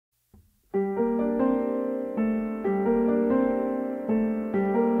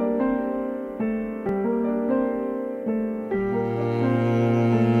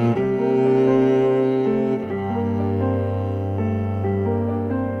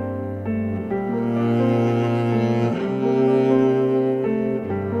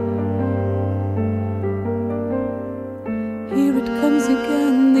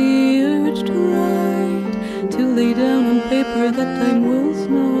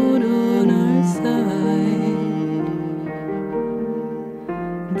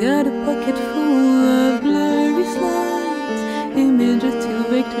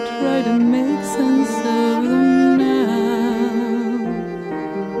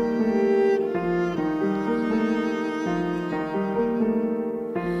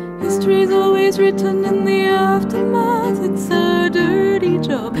history's always written in the aftermath. It's a dirty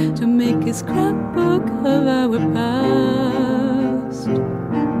job to make a scrapbook of our past.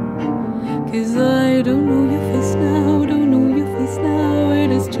 'Cause I don't know your face now, don't know your face now.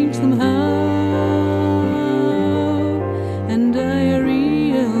 It has changed somehow, and I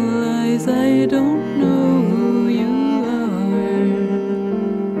realize I don't know who you are.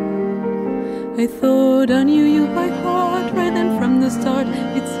 I thought I knew you by heart right then from the start.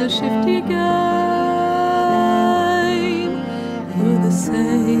 It's a shifty game. You're the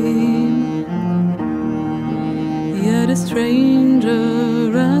same, yet a stranger,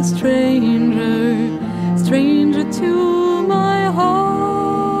 stranger to my heart,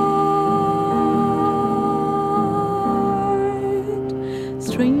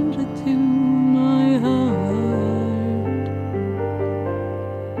 stranger to my heart.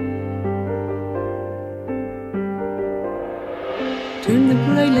 Turn the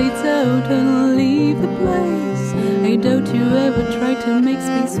bright lights out and leave the place. I doubt you ever tried to make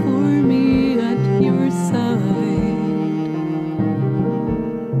space for me at your side.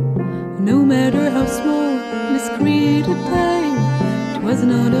 No matter how small, discreet a day, it was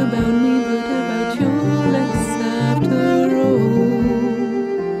not about me but about your legs after all.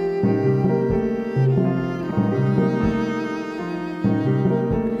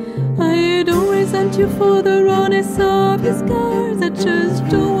 I don't resent you for the rawness of your scars. I just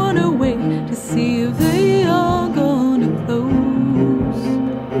don't wanna wait to see if they are gonna close.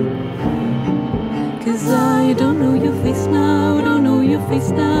 'Cause I don't know your face now, don't know your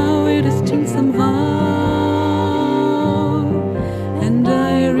face now. It has changed somehow, and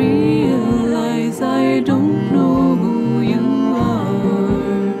I realize I don't know who you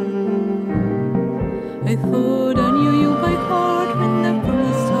are. I thought